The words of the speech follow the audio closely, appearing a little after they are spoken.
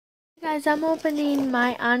Guys, I'm opening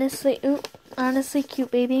my honestly cute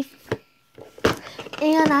baby.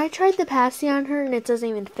 And I tried the passy on her and it doesn't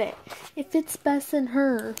even fit. It fits best in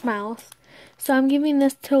her mouth. So I'm giving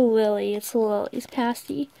this to Lily. It's Lily's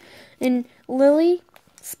passy. And Lily's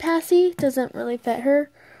passy doesn't really fit her.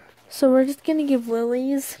 So we're just going to give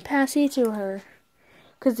Lily's passy to her.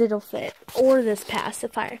 Because it'll fit. Or this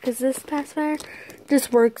pacifier. Because this pacifier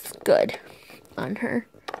just works good on her.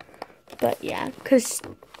 But yeah, because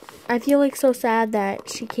I feel like so sad that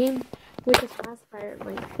she came with the pacifier.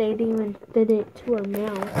 Like, they didn't even fit it to her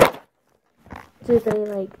mouth. Did they,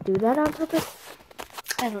 like, do that on purpose?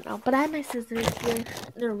 I don't know. But I have my scissors here.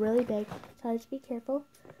 They're really big. So I have to be careful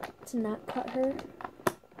to not cut her.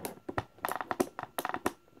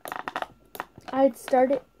 I'd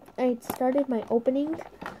started my opening,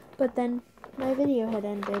 but then my video had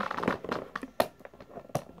ended.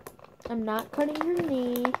 I'm not cutting her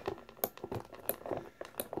knee.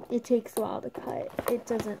 It takes a while to cut. It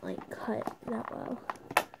doesn't, like, cut that well.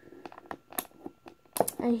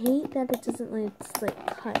 I hate that it doesn't, like,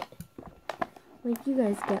 cut. Like, you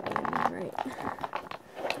guys get what I mean, right?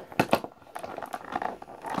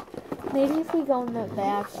 Maybe if we go in the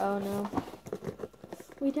back, oh no.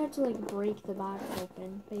 We'd have to, like, break the box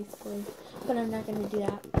open, basically. But I'm not going to do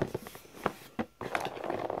that.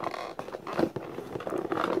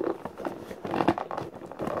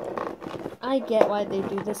 I get why they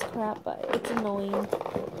do this crap, but it's annoying.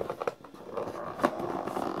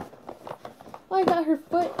 Oh, I got her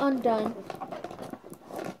foot undone.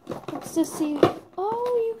 Let's just see. Oh,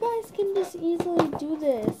 you guys can just easily do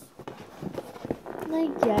this. I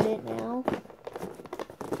get it now.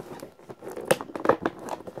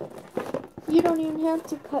 You don't even have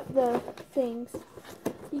to cut the things.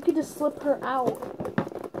 You could just slip her out.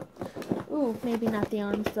 Ooh, maybe not the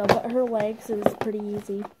arms though, but her legs is pretty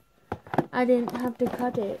easy. I didn't have to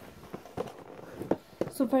cut it.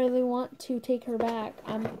 So if I really want to take her back,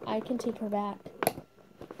 I can take her back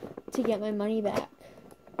to get my money back.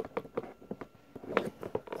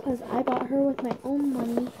 Because I bought her with my own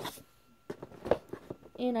money.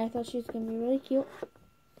 And I thought she was going to be really cute.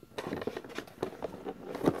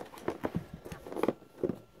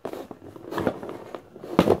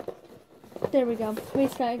 There we go. We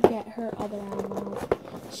just gotta get her other animals.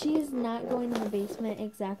 She is not going in the basement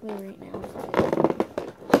exactly right now.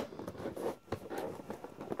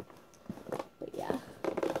 But yeah.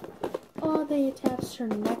 Oh, they attached her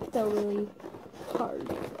neck though really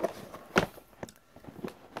hard.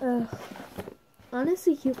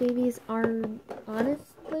 Honestly, cute babies are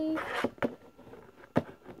honestly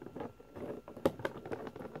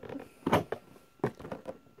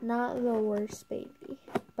not the worst baby,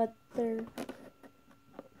 but they're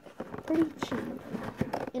pretty cheap,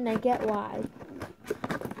 and I get why.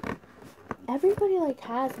 Everybody like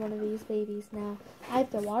has one of these babies now. I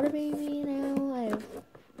have the water baby now. I have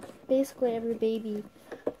basically every baby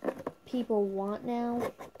people want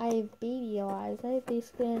now. I have Baby Alive. I have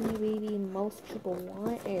basically any baby most people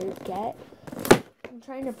want or get. I'm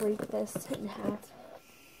trying to break this in half.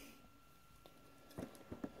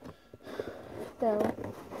 Though,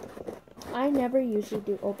 I never usually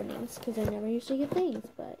do openings because I never usually get things,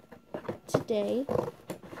 but today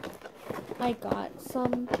I got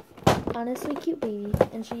some honestly cute baby,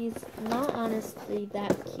 and she's not honestly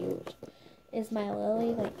that cute. Is my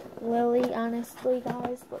Lily. Like, Lily, honestly,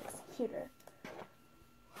 guys, looks cuter.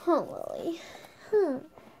 Huh, Lily? Huh.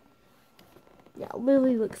 Yeah,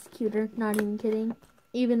 Lily looks cuter, not even kidding.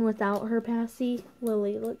 Even without her passy,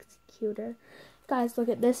 Lily looks cuter. Guys, look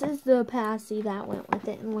at this. Is the passy that went with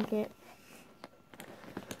it, and look at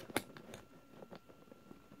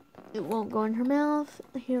it won't go in her mouth.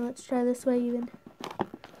 Here, let's try this way even.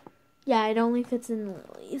 Yeah, it only fits in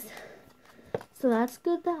Lily's. So that's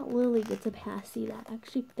good that Lily gets a passy that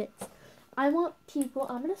actually fits. I want people,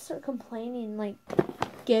 I'm going to start complaining, like,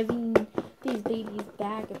 giving these babies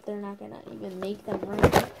back if they're not going to even make them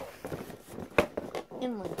right.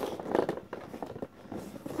 And, like,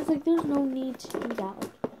 because, like, there's no need to do that.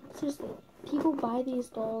 Like, seriously, people buy these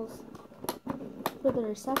dolls for their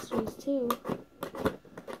accessories, too.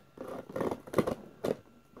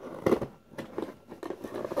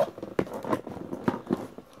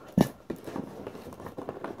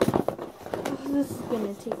 This is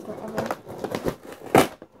gonna take forever.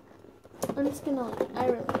 I'm just gonna, like, I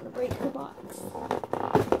really want to break her box.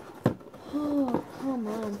 Oh, come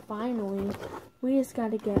on, finally. We just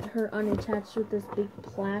gotta get her unattached with this big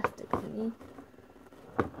plastic thingy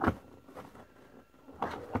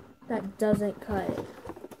that doesn't cut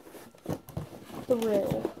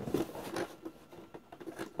through.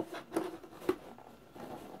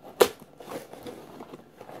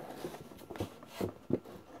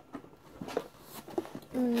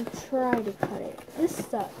 try to cut it. This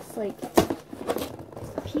sucks. Like,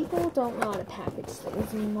 people don't know how to package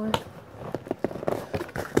things anymore.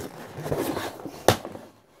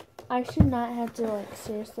 I should not have to, like,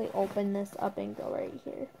 seriously open this up and go right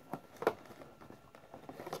here.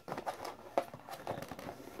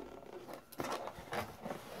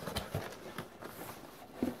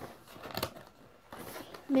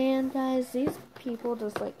 Man, guys, these people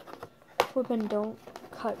just, like, flippin' don't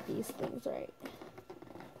cut these things right.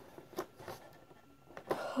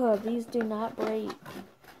 These do not break.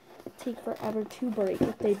 Take forever to break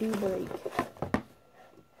if they do break.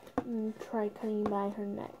 Try cutting by her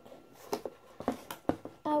neck.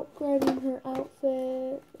 Out grabbing her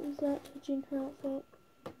outfit. Is that touching her outfit?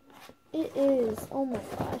 It is. Oh my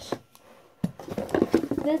gosh.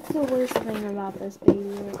 That's the worst thing about this baby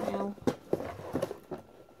right now.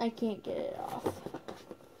 I can't get it off.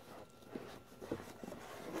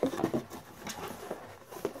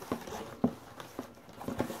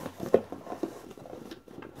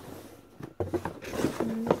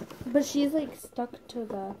 But she's like stuck to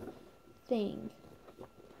the thing.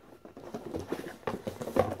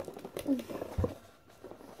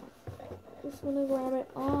 Just want to grab it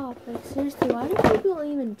off. Like, seriously, why do people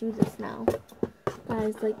even do this now?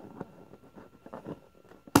 Guys, like,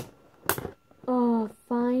 oh,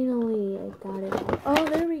 finally, I got it off. Oh,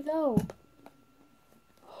 there we go.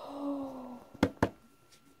 Oh.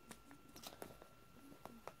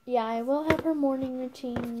 Yeah, I will have her morning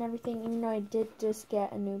routine and everything, even though I did just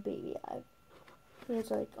get a new baby alive. He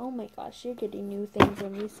was like, oh my gosh, you're getting new things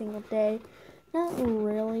every single day. Not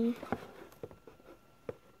really.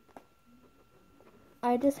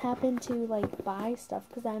 I just happen to, like, buy stuff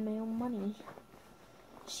because I have my own money.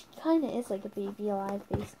 She kind of is like a baby alive,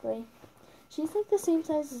 basically. She's, like, the same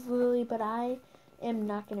size as Lily, but I am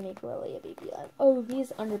not going to make Lily a baby alive. Oh,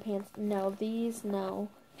 these underpants, no. These, no.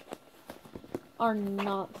 Are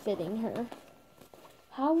not fitting her.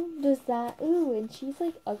 How does that... Ooh, and she's,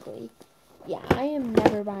 like, ugly. Yeah, I am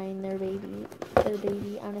never buying their baby.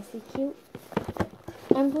 Honestly cute.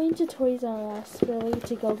 I'm going to Toys R Us, really,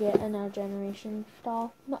 to go get an Our Generation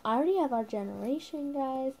doll. No, I already have Our Generation,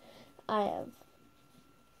 guys. I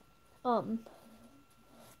have,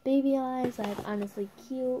 Baby Eyes. I have Honestly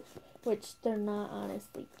Cute, which they're not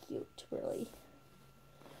honestly cute, really.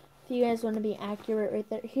 If you guys want to be accurate right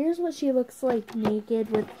there, here's what she looks like naked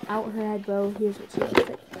without her head bow. Here's what she looks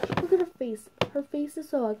like. Look at her face. Her face is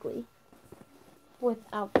so ugly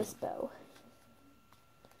without this bow.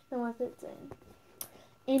 And what it's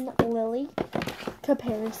in Lily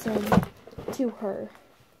comparison to her.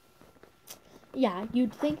 Yeah,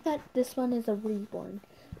 you'd think that this one is a reborn,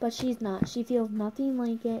 but she's not. She feels nothing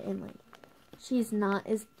like it, and like she's not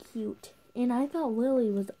as cute. And I thought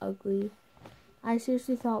Lily was ugly. I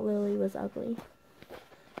seriously thought Lily was ugly.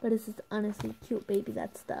 But this is honestly cute baby.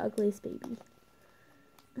 That's the ugliest baby.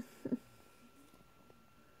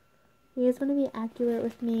 You guys want to be accurate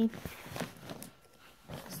with me?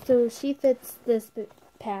 So she fits this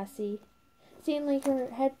passy. Seeing like her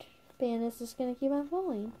headband is just going to keep on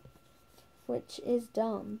falling. Which is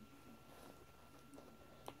dumb.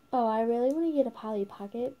 Oh, I really want to get a Polly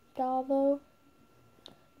Pocket doll though.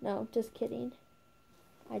 No, just kidding.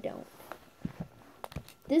 I don't.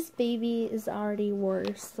 This baby is already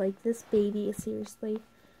worse. Like, this baby, seriously,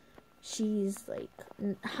 she's like,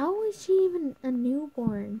 how is she even a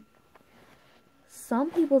newborn?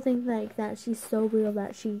 Some people think like that she's so real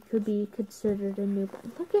that she could be considered a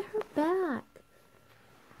newborn. Look at her back.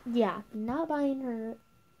 Yeah, not buying her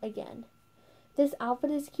again. This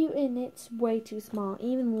outfit is cute and it's way too small.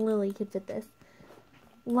 Even Lily could fit this.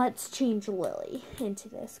 Let's change Lily into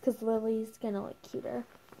this because Lily's gonna look cuter.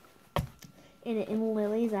 And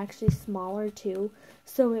Lily's actually smaller too,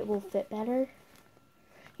 so it will fit better.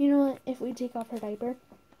 You know what? If we take off her diaper,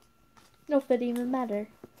 it'll fit even better.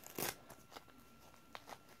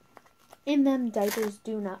 And them diapers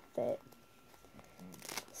do not fit.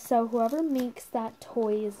 So whoever makes that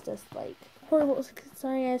toy is just like horrible.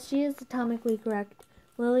 Sorry guys, she is atomically correct.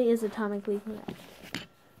 Lily is atomically correct.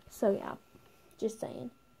 So yeah, just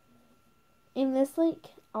saying. And this like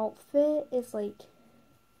outfit is like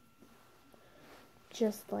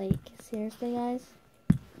just like, seriously guys,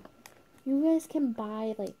 you guys can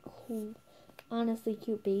buy like cool, honestly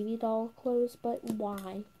cute baby doll clothes, but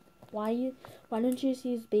why don't you just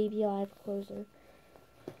use Baby Alive clothes?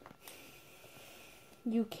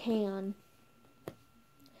 You can.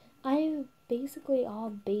 I have basically all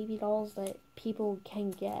baby dolls that people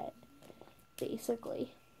can get,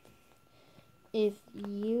 basically. If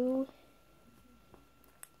you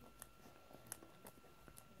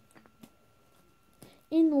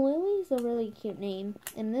in Lily's a really cute name.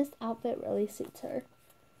 And this outfit really suits her.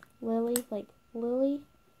 Lily, like, Lily.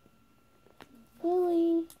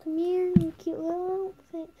 Lily, come here, you cute little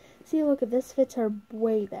outfit. See, look, this fits her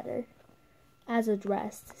way better as a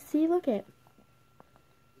dress. See, look at.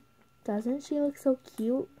 Doesn't she look so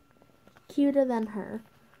cute? Cuter than her.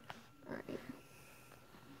 Alright.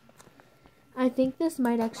 I think this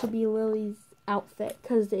might actually be Lily's outfit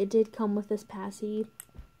because it did come with this passy.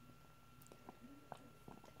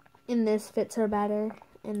 And this fits her better.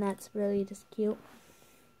 And that's really just cute.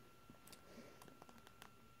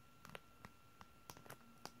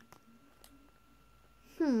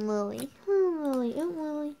 Lily. Lily.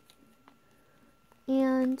 Lily.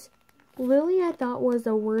 And Lily I thought was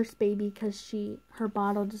a worse baby because her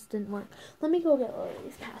bottle just didn't work. Let me go get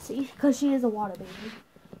Lily's passy because she is a water baby.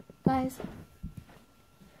 Guys.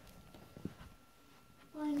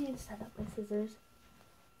 Well, I need to set up my scissors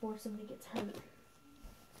before somebody gets hurt.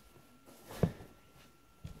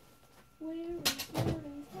 Where is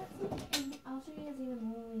Lily's passy? And I'll show you guys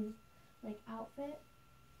even Lily's like outfit.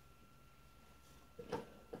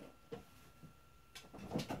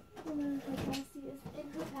 And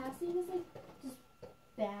her passy was like just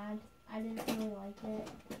bad. I didn't really like it.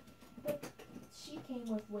 But she came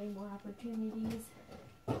with way more opportunities.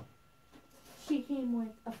 She came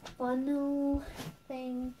with a funnel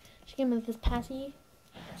thing. She came with this passy.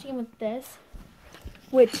 She came with this,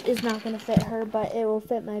 which is not going to fit her, but it will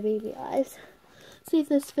fit my baby eyes. See if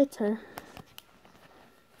this fits her.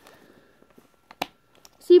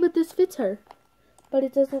 See, but this fits her. But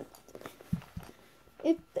it doesn't.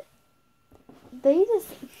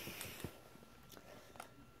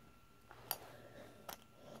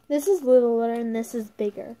 This is littler and this is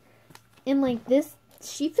bigger. And like this,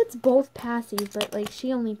 she fits both passies, but like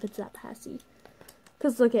she only fits that passy.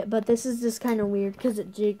 Cause look at, but this is just kind of weird because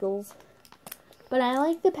it jiggles. But I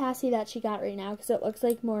like the passy that she got right now because it looks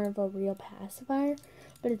like more of a real pacifier,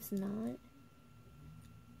 but it's not.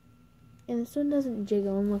 And this one doesn't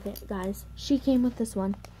jiggle. And look at, guys, she came with this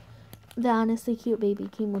one. The Honestly Cute baby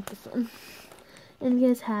came with this one. And if you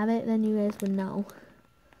guys have it, then you guys would know.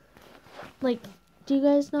 Like, do you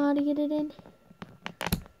guys know how to get it in?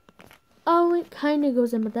 Oh, it kind of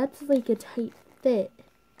goes in, but that's like a tight fit.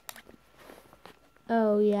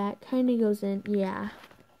 Oh, yeah, it kind of goes in. Yeah.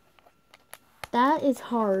 That is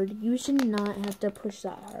hard. You should not have to push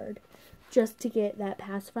that hard just to get that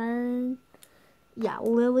pacifier in. Yeah,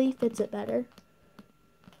 Lily fits it better.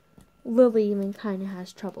 Lily even kind of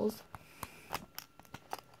has troubles.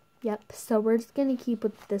 Yep, so we're just going to keep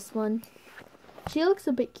with this one. She looks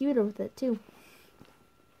a bit cuter with it, too.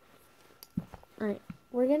 Alright,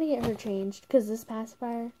 we're going to get her changed, because this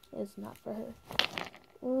pacifier is not for her.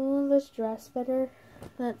 Oh, this dress better.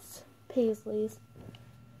 That's Paisley's.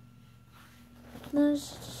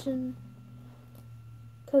 Because,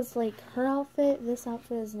 like, her outfit, this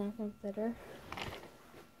outfit is not going to fit her.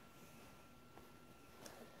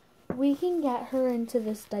 We can get her into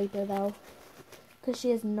this diaper, though. Because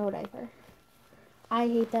she has no diaper. I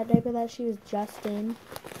hate that diaper that she was just in.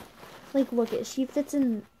 Like, look at, she fits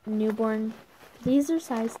in newborn. These are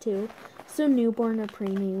size 2. So newborn or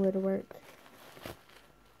preemie would work.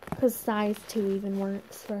 Because size 2 even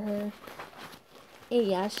works for her. And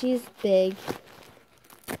yeah, she's big.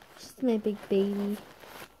 She's my big baby.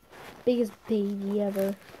 Biggest baby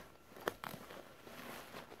ever.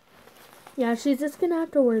 Yeah, she's just going to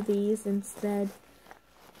have to wear these instead.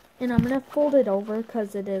 And I'm going to fold it over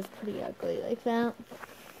because it is pretty ugly like that.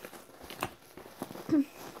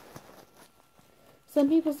 Some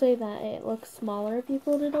people say that it looks smaller if you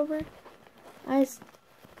fold it over. I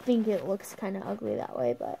think it looks kind of ugly that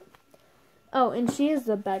way, but... Oh, and she is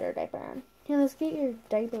the better diaper on. Yeah, let's get your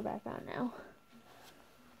diaper back on now.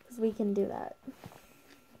 Because we can do that.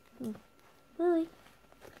 Lily,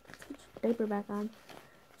 let's get your diaper back on.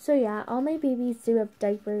 So yeah, all my babies do have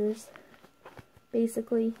diapers.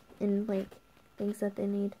 Basically. And, like, things that they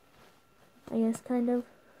need. I guess, kind of.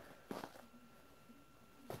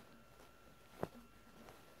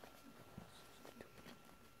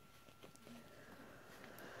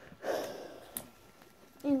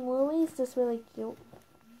 And Lily's just really cute.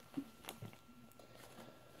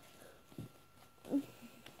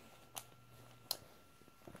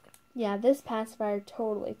 Yeah, this pacifier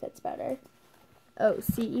totally fits better. Oh,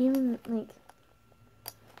 see, even, like...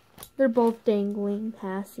 They're both dangling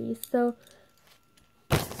passies, so...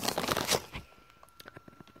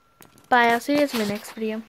 Bye, I'll see you guys in my next video.